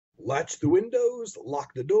Latch the windows,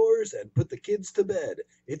 lock the doors, and put the kids to bed.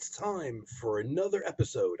 It's time for another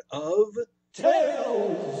episode of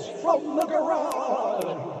Tales from the Garage!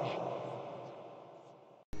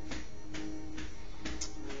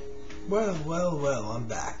 Well, I'm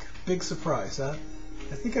back. Big surprise, huh?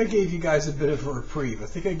 I think I gave you guys a bit of a reprieve. I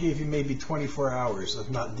think I gave you maybe 24 hours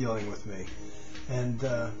of not dealing with me. And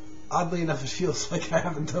oddly enough, it feels like I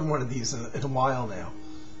haven't done one of these in a while now.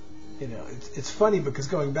 You know, it's funny because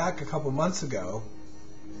going back a couple months ago,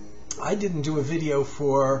 I didn't do a video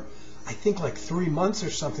for, I think, like 3 months or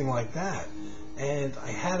something like that. And I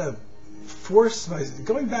had to force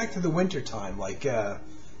going back to the winter time, like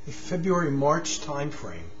February, March time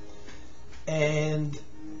frame. And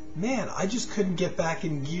man, I just couldn't get back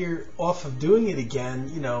in gear off of doing it again,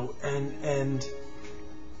 you know, and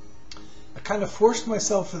I kind of forced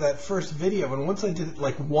myself for that first video, and once I did it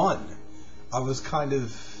like one, I was kind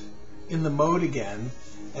of in the mode again,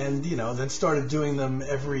 and you know, then started doing them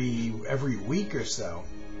every week or so.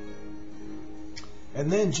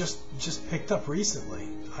 And then just picked up recently.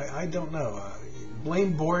 I don't know.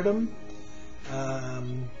 Blame boredom.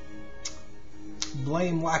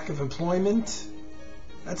 Blame lack of employment.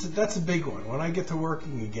 That's a big one. When I get to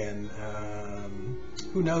working again,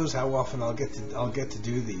 who knows how often I'll get to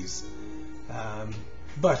do these.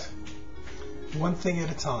 But one thing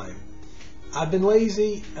at a time. I've been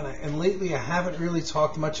lazy, and lately I haven't really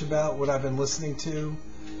talked much about what I've been listening to.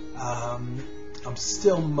 I'm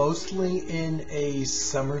still mostly in a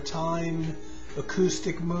summertime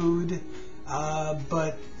acoustic mood,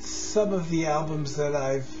 but some of the albums that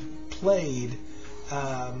I've played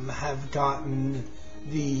have gotten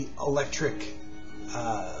the electric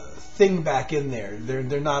thing back in there.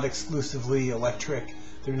 They're not exclusively electric.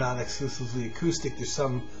 They're not exclusively acoustic. There's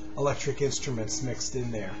some electric instruments mixed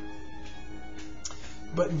in there.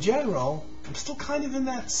 But in general, I'm still kind of in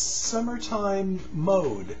that summertime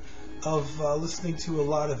mode of listening to a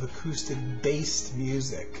lot of acoustic-based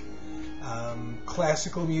music.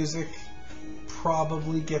 Classical music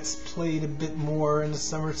probably gets played a bit more in the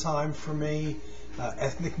summertime for me.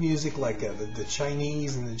 Ethnic music like the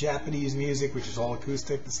Chinese and the Japanese music, which is all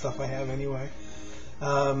acoustic, the stuff I have anyway.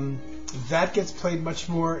 That gets played much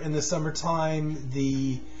more in the summertime.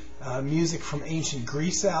 The music from Ancient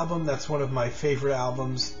Greece album, that's one of my favorite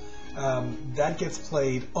albums. That gets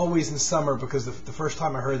played always in summer because the first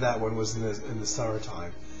time I heard that one was in the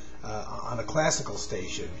summertime on a classical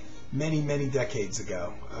station many decades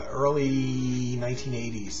ago, early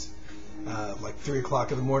 1980s. Like 3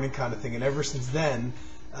 o'clock in the morning kind of thing, and ever since then,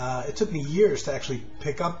 it took me years to actually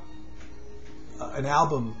pick up an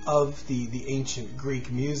album of the ancient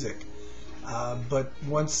Greek music. But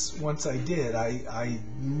once I did, I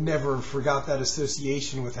never forgot that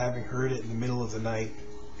association with having heard it in the middle of the night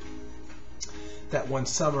that one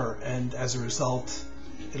summer, and as a result,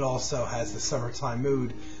 it also has the summertime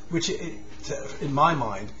mood, which in my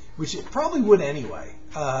mind, which it probably would anyway.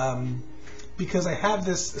 Because I have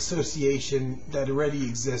this association that already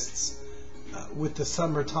exists with the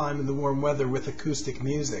summertime and the warm weather with acoustic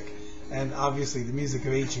music. And obviously the music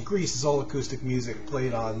of ancient Greece is all acoustic music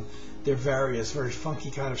played on their various, very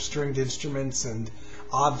funky kind of stringed instruments and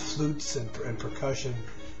odd flutes and percussion.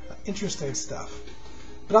 Interesting stuff.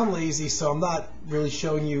 But I'm lazy, so I'm not really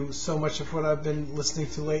showing you so much of what I've been listening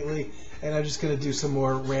to lately, and I'm just going to do some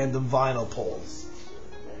more random vinyl polls.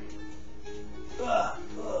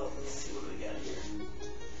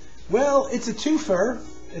 Well, it's a twofer.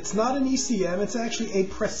 It's not an ECM. It's actually a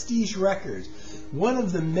Prestige record. One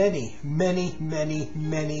of the many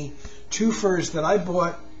twofers that I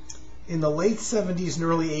bought in the late 70s and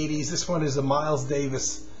early 80s. This one is a Miles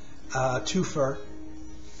Davis twofer.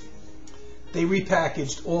 They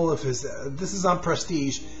repackaged all of his... this is on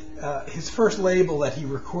Prestige. His first label that he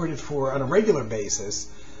recorded for on a regular basis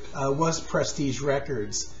was Prestige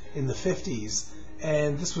Records in the 50s.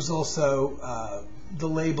 And this was also... the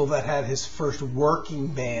label that had his first working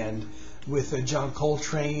band with John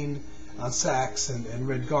Coltrane on sax and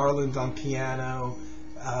Red Garland on piano,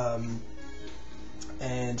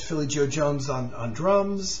 and Philly Joe Jones on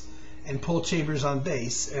drums, and Paul Chambers on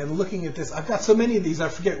bass. And looking at this, I've got so many of these, I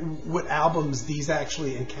forget what albums these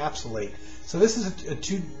actually encapsulate. So this is a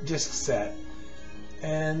 2-disc set,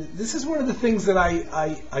 and this is one of the things that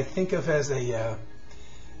I think of as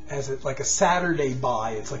like a Saturday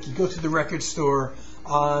buy. It's like you go to the record store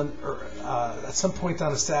at some point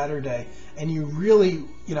on a Saturday, and you really,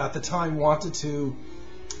 you know, at the time wanted to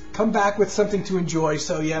come back with something to enjoy.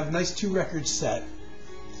 So you have a nice 2-record set.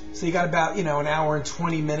 So you got about, you know, an hour and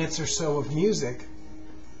 20 minutes or so of music,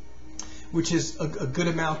 which is a good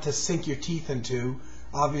amount to sink your teeth into.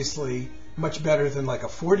 Obviously, much better than like a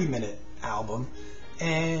 40-minute album,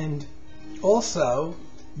 and also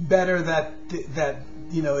better that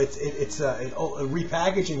you know it's a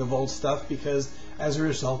repackaging of old stuff, because as a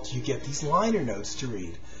result you get these liner notes to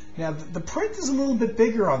read. Now the print is a little bit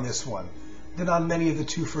bigger on this one than on many of the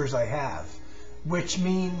twofers I have, which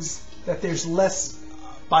means that there's less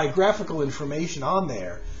biographical information on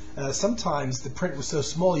there. Sometimes the print was so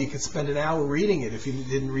small you could spend an hour reading it if you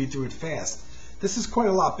didn't read through it fast. This is quite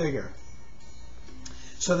a lot bigger.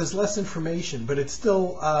 So there's less information, but it's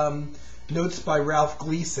still notes by Ralph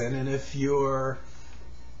Gleason, and if you're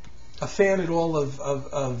a fan at all of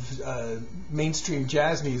mainstream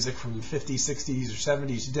jazz music from the 50s, 60s, or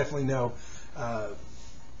 70s, you definitely know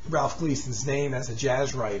Ralph Gleason's name as a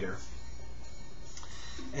jazz writer.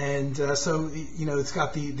 And so, you know, it's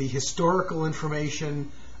got the historical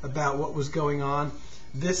information about what was going on.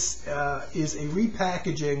 This is a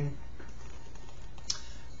repackaging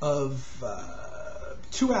of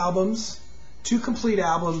 2 albums, 2 complete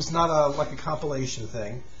albums, not like a compilation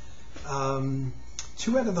thing.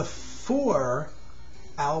 2 out of the 4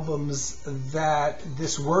 albums that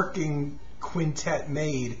this working quintet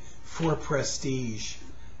made for Prestige.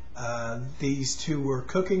 These 2 were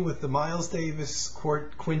Cooking with the Miles Davis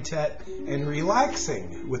Quintet and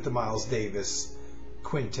Relaxing with the Miles Davis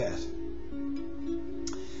Quintet.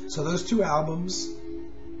 So those 2 albums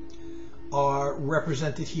are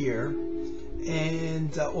represented here,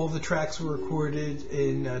 and all the tracks were recorded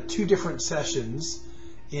in 2 different sessions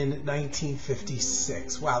in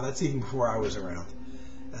 1956. Wow, that's even before I was around.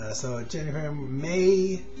 So January,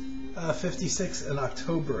 May 56 and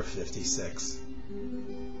October of 56.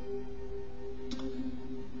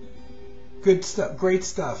 Good stuff, great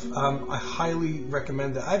stuff. I highly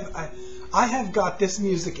recommend it. I have got this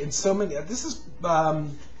music in so many. This is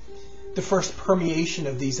the first permeation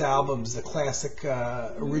of these albums, the classic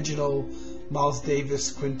original Miles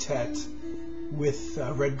Davis Quintet with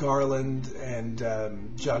Red Garland and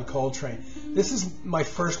John Coltrane. This is my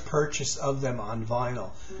first purchase of them on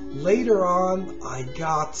vinyl. Later on, I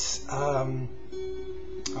got, I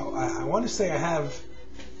want to say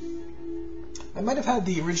I might have had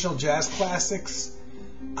the original Jazz Classics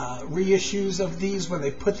reissues of these when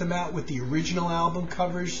they put them out with the original album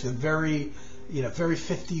covers, the very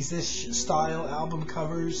 50s-ish style album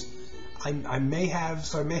covers. I may have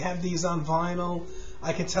these on vinyl.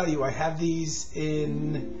 I can tell you I have these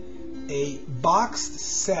in a boxed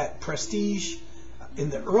set. Prestige, in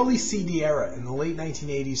the early CD era, in the late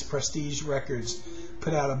 1980s, Prestige Records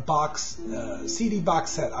put out a CD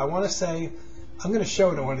box set. I want to say, I'm going to show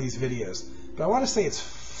it in one of these videos, but I want to say it's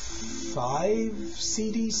 5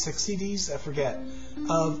 CDs, 6 CDs, I forget,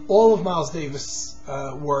 of all of Miles Davis'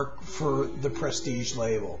 work for the Prestige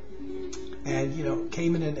label. And, you know,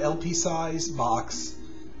 came in an LP size box,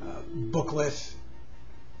 booklet,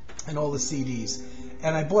 and all the CDs.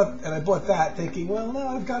 And I bought that thinking, well, now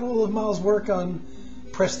I've got all of Miles' work on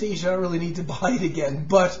Prestige, I don't really need to buy it again.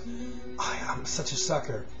 But I'm such a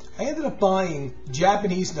sucker. I ended up buying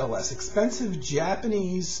Japanese, no less, expensive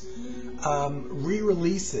Japanese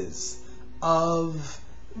re-releases of,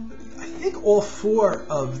 I think, all 4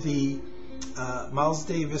 of the Miles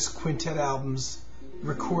Davis Quintet albums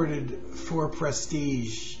recorded for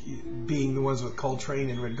Prestige, being the ones with Coltrane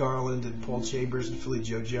and Red Garland and Paul Chambers and Philly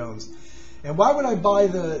Joe Jones. And why would I buy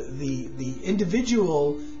the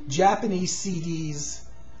individual Japanese CDs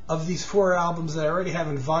of these 4 albums that I already have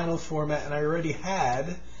in vinyl format and I already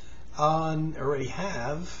have on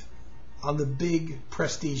the big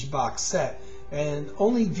Prestige box set? And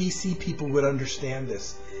only VC people would understand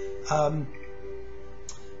this.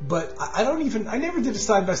 But I never did a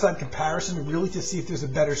side-by-side comparison really to see if there's a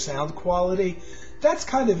better sound quality. That's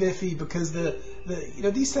kind of iffy because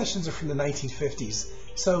these sessions are from the 1950s.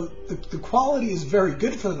 So the quality is very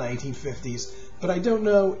good for the 1950s, but I don't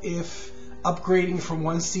know if upgrading from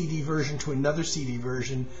one CD version to another CD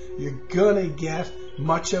version, you're gonna get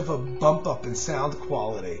much of a bump up in sound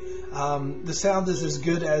quality. The sound is as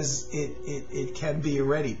good as it can be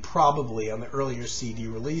already, probably on the earlier CD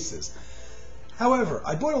releases. However,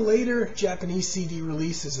 I bought a later Japanese CD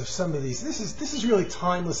releases of some of these. This is really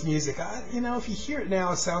timeless music. If you hear it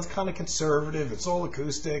now, it sounds kind of conservative. It's all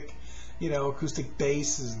acoustic, acoustic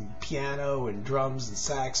bass and piano and drums and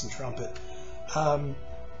sax and trumpet.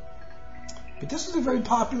 But this was a very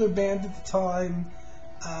popular band at the time,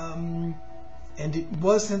 and it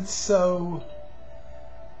wasn't so,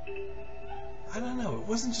 I don't know, it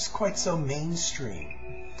wasn't just quite so mainstream.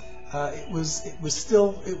 It was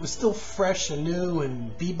still fresh and new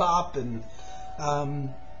and bebop, and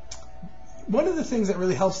one of the things that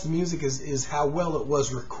really helps the music is how well it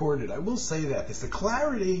was recorded. I will say that, because the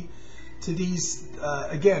clarity to these.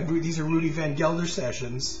 Again, these are Rudy Van Gelder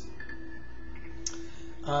sessions.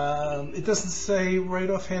 It doesn't say right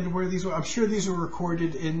offhand where these were. I'm sure these were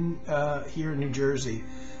recorded in here in New Jersey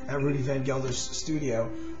at Rudy Van Gelder's studio.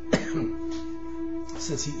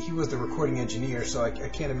 Since he was the recording engineer, so I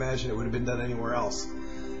can't imagine it would have been done anywhere else.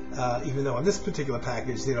 Even though on this particular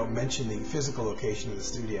package they don't mention the physical location of the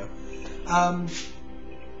studio.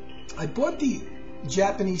 I bought the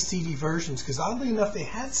Japanese CD versions because oddly enough they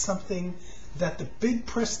had something that the big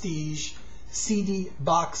Prestige CD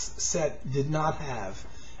box set did not have,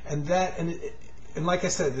 and like I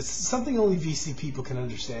said, it's something only VC people can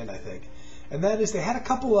understand, I think. And that is they had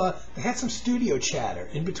they had some studio chatter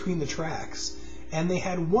in between the tracks. And they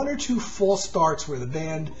had one or two false starts where the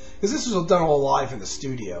band, because this was done all live in the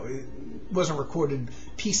studio. It wasn't recorded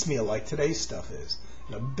piecemeal like today's stuff is.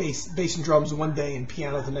 You know, bass and drums one day and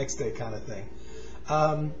piano the next day kind of thing.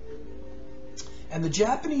 And the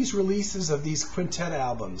Japanese releases of these quintet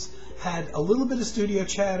albums had a little bit of studio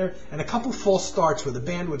chatter and a couple false starts where the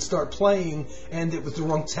band would start playing and it was the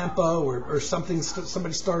wrong tempo or something.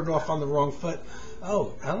 Somebody started off on the wrong foot.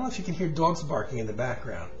 Oh, I don't know if you can hear dogs barking in the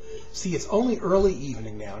background. See, it's only early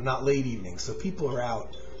evening now, not late evening, so people are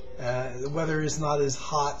out. The weather is not as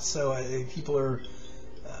hot, so people are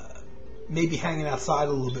maybe hanging outside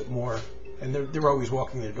a little bit more, and they're always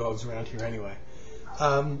walking their dogs around here anyway.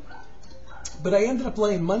 But I ended up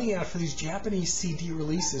laying money out for these Japanese CD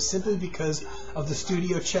releases simply because of the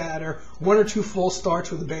studio chatter, one or two full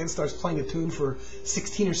starts where the band starts playing a tune for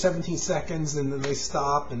 16 or 17 seconds, and then they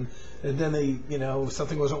stop, and then they,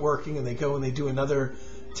 something wasn't working, and they go and they do another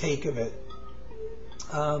take of it,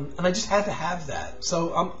 and I just had to have that.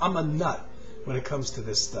 So I'm a nut when it comes to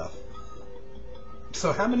this stuff.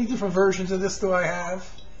 So how many different versions of this do I have?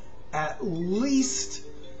 At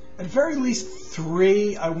very least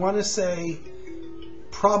 3. I want to say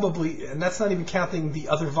probably, and that's not even counting the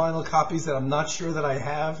other vinyl copies that I'm not sure that I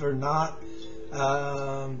have or not.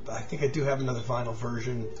 I think I do have another vinyl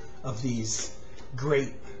version of these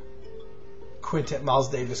great quintet, Miles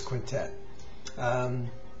Davis quintet.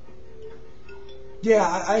 Yeah,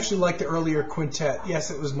 I actually like the earlier quintet.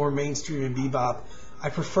 Yes, it was more mainstream and bebop. I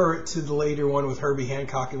prefer it to the later one with Herbie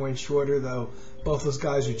Hancock and Wayne Shorter, though both those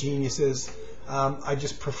guys are geniuses. I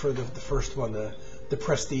just prefer the first one, the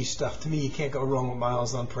Prestige stuff. To me, you can't go wrong with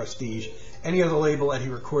Miles on Prestige. Any other label that he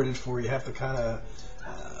recorded for, you have to kind of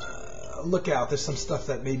look out. There's some stuff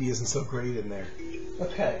that maybe isn't so great in there.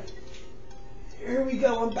 Okay. Here we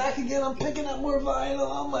go. I'm back again. I'm picking up more vinyl.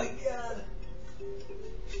 Oh, my God.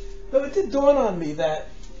 Though it did dawn on me that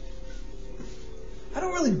I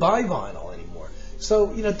don't really buy vinyl anymore.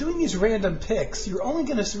 So, doing these random picks, you're only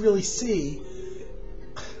going to really see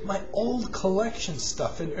my old collection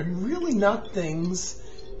stuff and really not things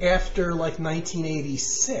after like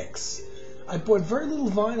 1986. I bought very little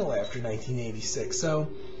vinyl after 1986. So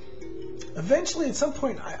eventually at some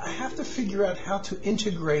point I have to figure out how to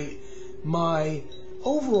integrate my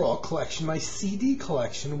overall collection, my CD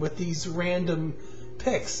collection, with these random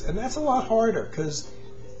picks. And that's a lot harder because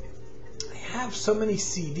I have so many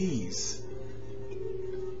CDs.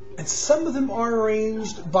 And some of them are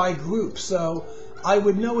arranged by group. So I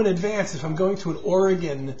would know in advance if I'm going to an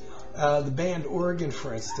Oregon, the band Oregon,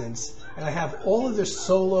 for instance, and I have all of their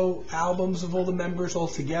solo albums of all the members all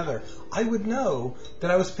together, I would know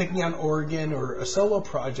that I was picking out Oregon or a solo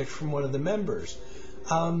project from one of the members.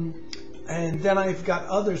 And then I've got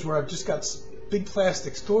others where I've just got big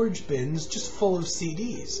plastic storage bins just full of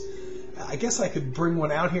CDs. I guess I could bring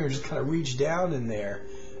one out here and just kind of reach down in there.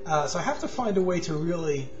 So I have to find a way to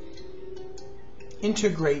really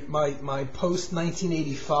integrate my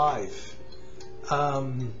post-1985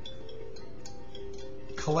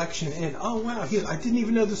 collection in. Oh, wow, here, I didn't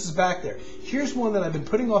even know this was back there. Here's one that I've been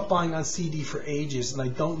putting off buying on CD for ages, and I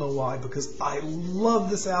don't know why, because I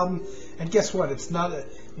love this album. And guess what? It's not a...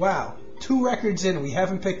 Wow, 2 records in, we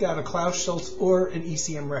haven't picked out a Klaus Schulze or an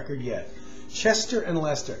ECM record yet. Chester and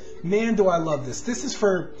Lester. Man, do I love this. This is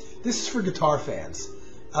for guitar fans.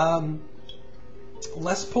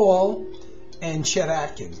 Les Paul and Chet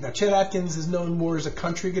Atkins. Now, Chet Atkins is known more as a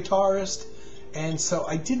country guitarist, and so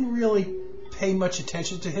I didn't really pay much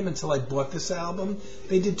attention to him until I bought this album.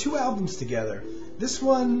 They did 2 albums together. This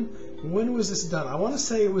one, when was this done? I want to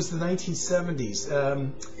say it was the 1970s.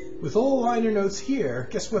 With all the liner notes here,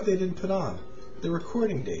 guess what they didn't put on? The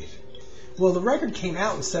recording date. Well, the record came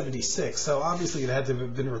out in 76, so obviously it had to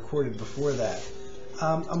have been recorded before that.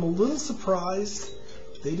 I'm a little surprised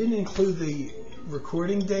they didn't include the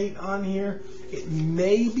recording date on here. It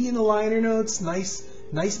may be in the liner notes. Nice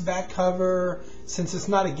Nice back cover. Since it's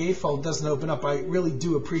not a gatefold, it doesn't open up. I really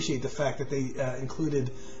do appreciate the fact that they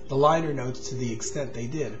included the liner notes to the extent they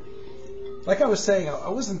did. Like I was saying, I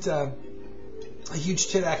wasn't a huge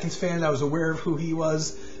Chet Atkins fan. I was aware of who he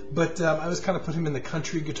was, but I was kind of put him in the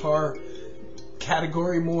country guitar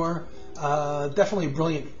category more. Definitely a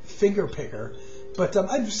brilliant finger picker, but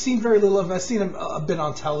I've seen very little of him. I've seen him a bit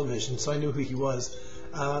on television, so I knew who he was.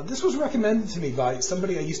 This was recommended to me by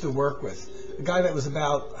somebody I used to work with, a guy that was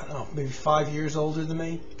about, I don't know, maybe 5 years older than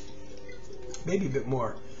me, maybe a bit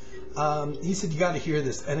more. He said, you got to hear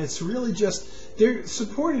this, and it's really just, they're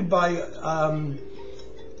supported by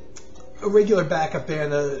a regular backup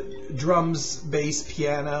band, drums, bass,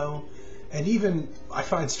 piano, and even, I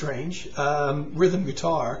find strange, rhythm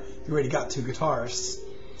guitar. You already got two guitarists.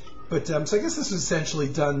 But so I guess this was essentially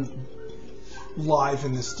done live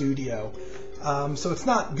in the studio. So it's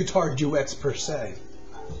not guitar duets per se.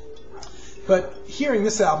 But hearing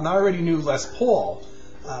this album, I already knew Les Paul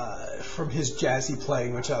from his jazzy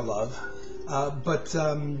playing, which I love. But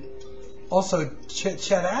also,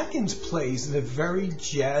 Chet Atkins plays in a very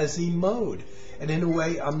jazzy mode. And in a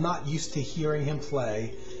way, I'm not used to hearing him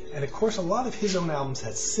play. And of course, a lot of his own albums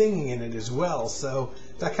had singing in it as well, so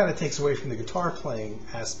that kind of takes away from the guitar playing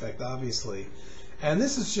aspect, obviously. And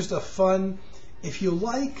this is just a fun, if you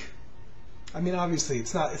like, I mean, obviously,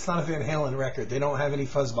 it's not a Van Halen record. They don't have any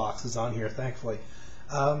fuzz boxes on here, thankfully.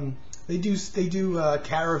 They do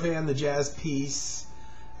Caravan, the jazz piece,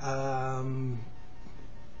 Birth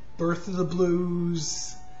of the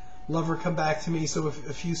Blues, Lover Come Back to Me. So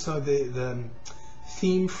if you saw the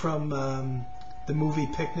theme from the movie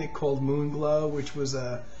Picnic called Moonglow, which was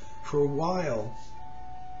for a while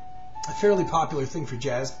a fairly popular thing for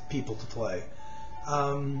jazz people to play.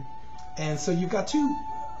 And so you've got two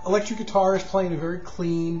electric guitarists playing a very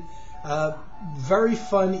clean, very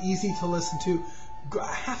fun, easy to listen to.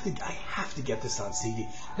 I have to get this on CD.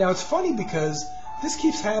 Now it's funny because this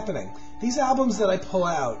keeps happening. These albums that I pull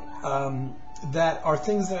out that are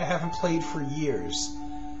things that I haven't played for years.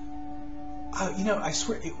 I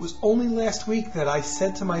swear, it was only last week that I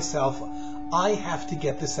said to myself, I have to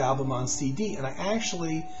get this album on CD. And I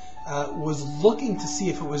actually was looking to see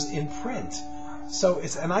if it was in print.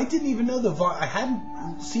 And I didn't even know I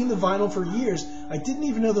hadn't seen the vinyl for years. I didn't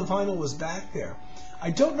even know the vinyl was back there.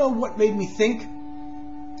 I don't know what made me think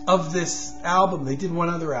of this album. They did one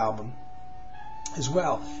other album as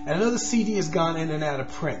well. And I know the CD has gone in and out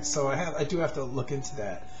of print, so I do have to look into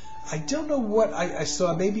that. I don't know what I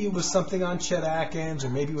saw. Maybe it was something on Chet Atkins, or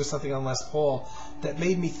maybe it was something on Les Paul that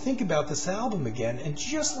made me think about this album again. And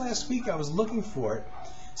just last week I was looking for it.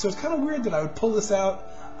 So it's kind of weird that I would pull this out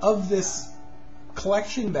of this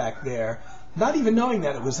collection back there, not even knowing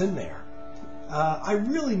that it was in there. I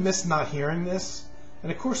really miss not hearing this.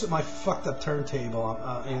 And of course, with my fucked up turntable,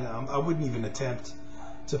 I wouldn't even attempt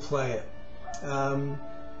to play it.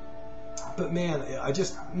 But man, I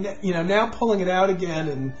just, now pulling it out again,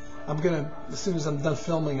 and as soon as I'm done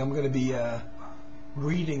filming, I'm gonna be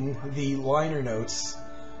reading the liner notes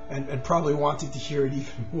and probably wanting to hear it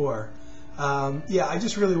even more. I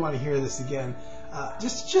just really want to hear this again.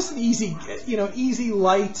 Just an easy, easy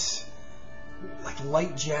light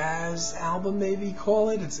jazz album, maybe call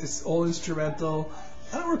it. It's all instrumental.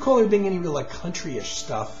 I don't recall there being any real country-ish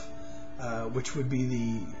stuff, which would be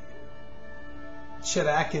the Chet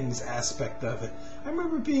Atkins aspect of it. I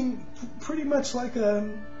remember it being pretty much like a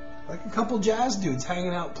couple jazz dudes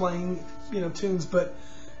hanging out playing tunes, but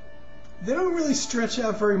they don't really stretch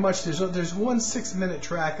out very much. There's one 6-minute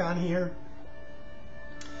track on here.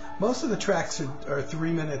 Most of the tracks are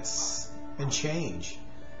 3 minutes and change.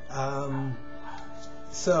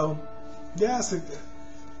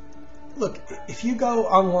 Look, if you go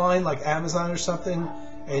online like Amazon or something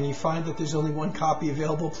and you find that there's only one copy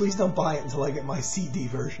available, please don't buy it until I get my CD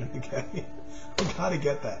version, okay? I gotta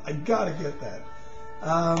get that.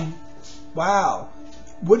 Wow.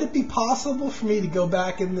 Would it be possible for me to go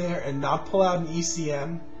back in there and not pull out an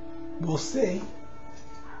ECM? We'll see.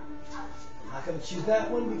 I'm not gonna choose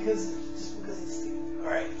that one because it's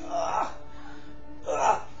alright.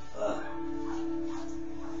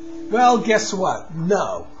 Well, guess what?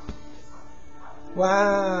 No.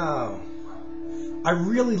 Wow. I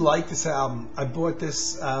really like this album. I bought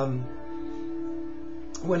this when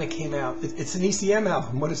it came out. It's an ECM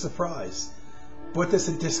album. What a surprise. Bought this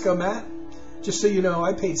at Disco Mat. Just so you know,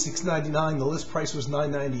 I paid $6.99. The list price was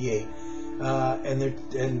 $9.98.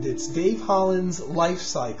 And it's Dave Holland's Life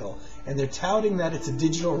Cycle. And they're touting that it's a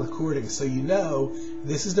digital recording. So you know,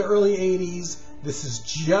 this is the early 80s. This is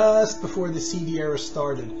just before the CD era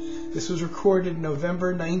started. This was recorded in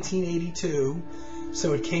November 1982.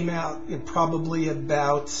 So it came out in probably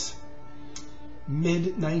about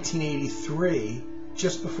mid-1983,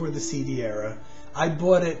 just before the CD era. I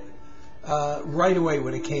bought it right away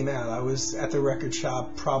when it came out. I was at the record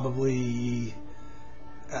shop probably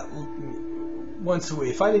once a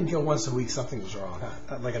week. If I didn't go once a week, something was wrong.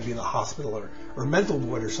 Like I'd be in the hospital or mental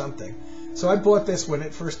ward or something. So I bought this when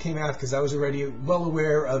it first came out because I was already well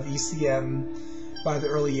aware of ECM by the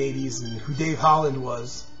early 80s and who Dave Holland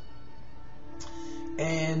was.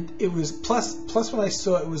 And it was plus when I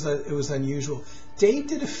saw it was unusual. Dave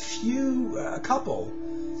did a couple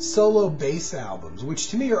solo bass albums,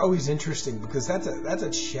 which to me are always interesting because that's a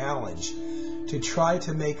challenge to try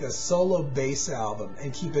to make a solo bass album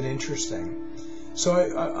and keep it interesting. So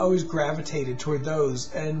I always gravitated toward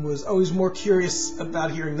those and was always more curious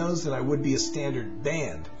about hearing those than I would be a standard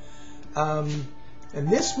band. And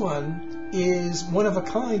this one is one of a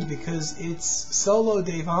kind because it's solo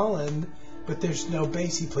Dave Holland, but there's no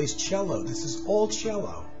bass. He plays cello. This is all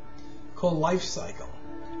cello, called Life Cycle.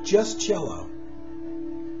 Just cello.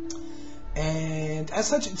 And as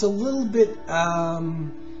such, it's a little bit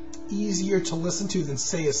easier to listen to than,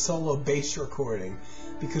 say, a solo bass recording,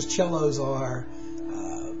 because cellos are,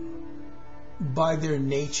 by their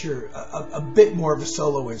nature, a bit more of a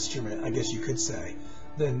solo instrument, I guess you could say,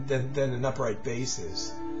 than an upright bass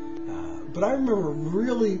is. But I remember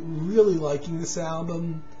really, really liking this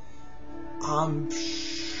album. I'm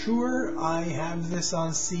sure I have this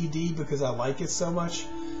on CD because I like it so much.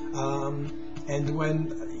 And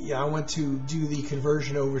when I went to do the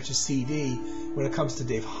conversion over to CD, when it comes to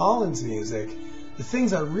Dave Holland's music, the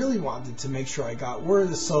things I really wanted to make sure I got were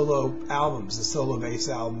the solo albums, the solo bass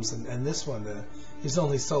albums, and this one, his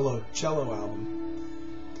only solo cello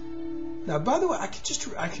album. Now, by the way,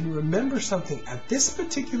 I can remember something at this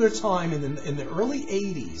particular time in the early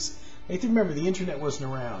 80s. I have to remember the internet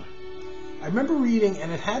wasn't around. I remember reading,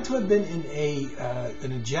 and it had to have been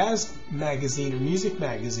in a jazz magazine or music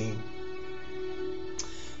magazine,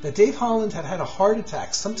 that Dave Holland had a heart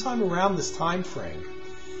attack sometime around this time frame.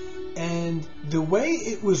 And the way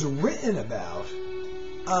it was written about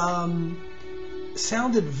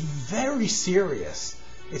sounded very serious.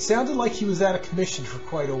 It sounded like he was out of commission for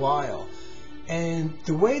quite a while. And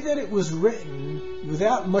the way that it was written,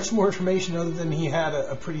 without much more information other than he had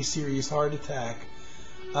a pretty serious heart attack,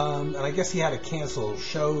 and I guess he had to cancel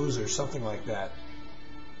shows or something like that,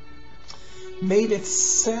 made it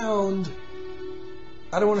sound,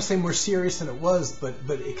 I don't want to say more serious than it was, but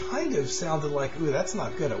it kind of sounded like, ooh, that's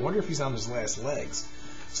not good. I wonder if he's on his last legs.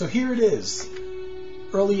 So here it is,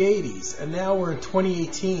 early 80s, and now we're in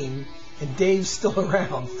 2018, and Dave's still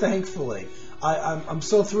around, thankfully. I'm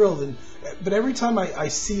so thrilled. But every time I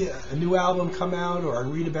see a new album come out, or I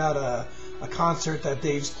read about a concert that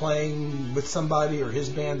Dave's playing with somebody or his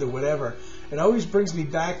band or whatever, it always brings me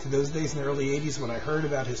back to those days in the early 80s when I heard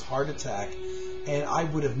about his heart attack. And I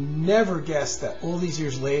would have never guessed that all these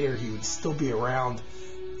years later he would still be around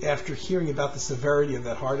after hearing about the severity of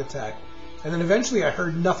that heart attack. And then eventually I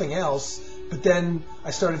heard nothing else, but then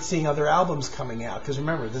I started seeing other albums coming out, because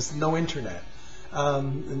remember, there's no internet.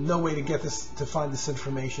 No way to find this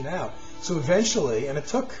information out. So eventually, and it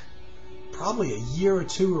took probably a year or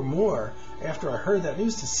two or more after I heard that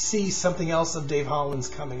news to see something else of Dave Holland's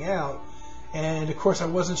coming out. And of course I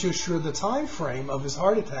wasn't so sure of the time frame of his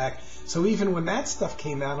heart attack, so even when that stuff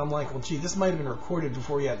came out, I'm like, well, gee, this might have been recorded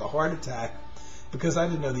before he had the heart attack, because I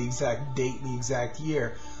didn't know the exact date and the exact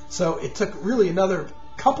year. So it took really another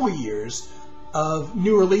couple of years of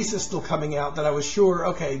new releases still coming out that I was sure,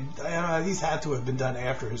 okay, these had to have been done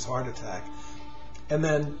after his heart attack. And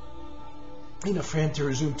then, for him to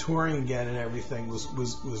resume touring again and everything was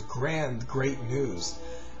great news.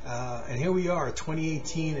 And here we are,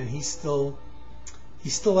 2018, and he's still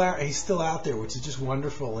out there, which is just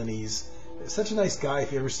wonderful. And he's such a nice guy.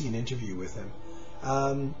 If you ever see an interview with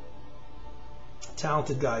him,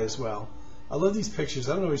 talented guy as well. I love these pictures.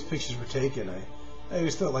 I don't know where these pictures were taken. I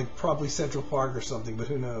always thought like probably Central Park or something, but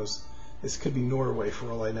who knows? This could be Norway for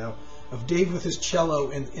all I know. Of Dave with his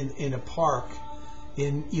cello in a park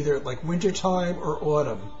in either like wintertime or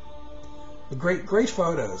autumn. Great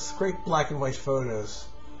photos, great black and white photos.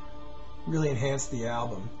 Really enhanced the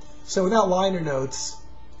album. So without liner notes,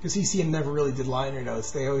 because ECM never really did liner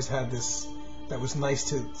notes, they always had this that was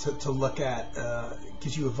nice to look at,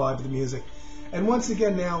 gives you a vibe of the music. And once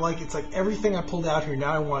again now, like it's like everything I pulled out here,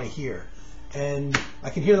 now I want to hear. And I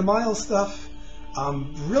can hear the Miles stuff.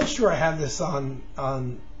 I'm real sure I have this on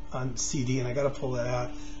CD, and I got to pull that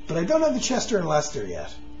out. But I don't have the Chester and Lester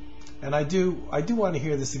yet. And I do want to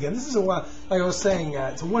hear this again. This is like I was saying,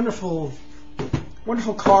 it's a wonderful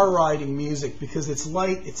car riding music because it's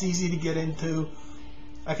light, it's easy to get into,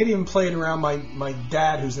 I could even play it around my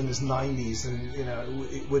dad, who's in his 90s, and you know,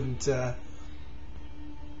 it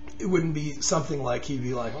wouldn't be something like he'd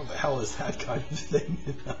be like, "What the hell is that kind of thing?"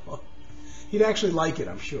 You know? He'd actually like it,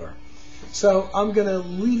 I'm sure. So I'm gonna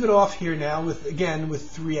leave it off here now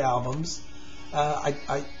with 3 albums.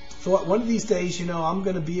 I thought one of these days, you know, I'm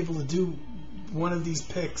gonna be able to do one of these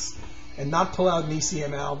picks and not pull out an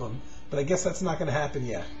ECM album, but I guess that's not gonna happen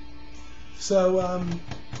yet. So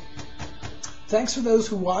thanks for those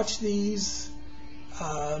who watch these.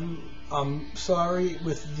 I'm sorry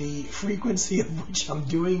with the frequency of which I'm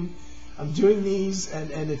doing these,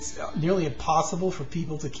 and it's nearly impossible for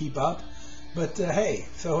people to keep up. But hey,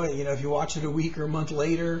 so you know, if you watch it a week or a month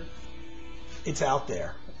later, it's out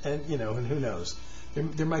there, and you know, and who knows?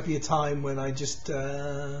 There might be a time when I just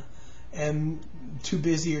am too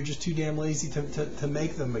busy or just too damn lazy to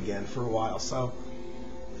make them again for a while. So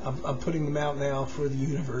I'm putting them out now for the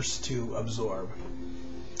universe to absorb.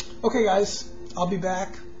 Okay, guys, I'll be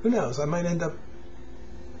back. Who knows? I might end up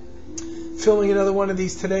filming another one of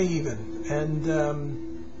these today even, and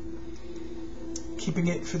keeping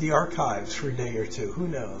it for the archives for a day or two. Who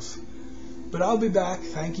knows? But I'll be back.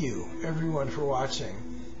 Thank you, everyone, for watching.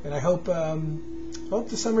 And I hope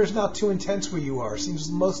the summer is not too intense where you are. Seems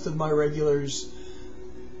most of my regulars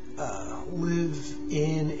live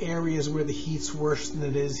in areas where the heat's worse than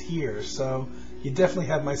it is here. So you definitely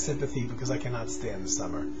have my sympathy, because I cannot stand the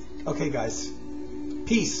summer. Okay, guys.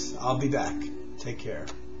 Peace. I'll be back. Take care.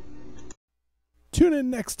 Tune in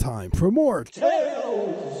next time for more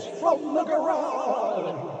Tales from the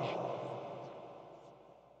Garage.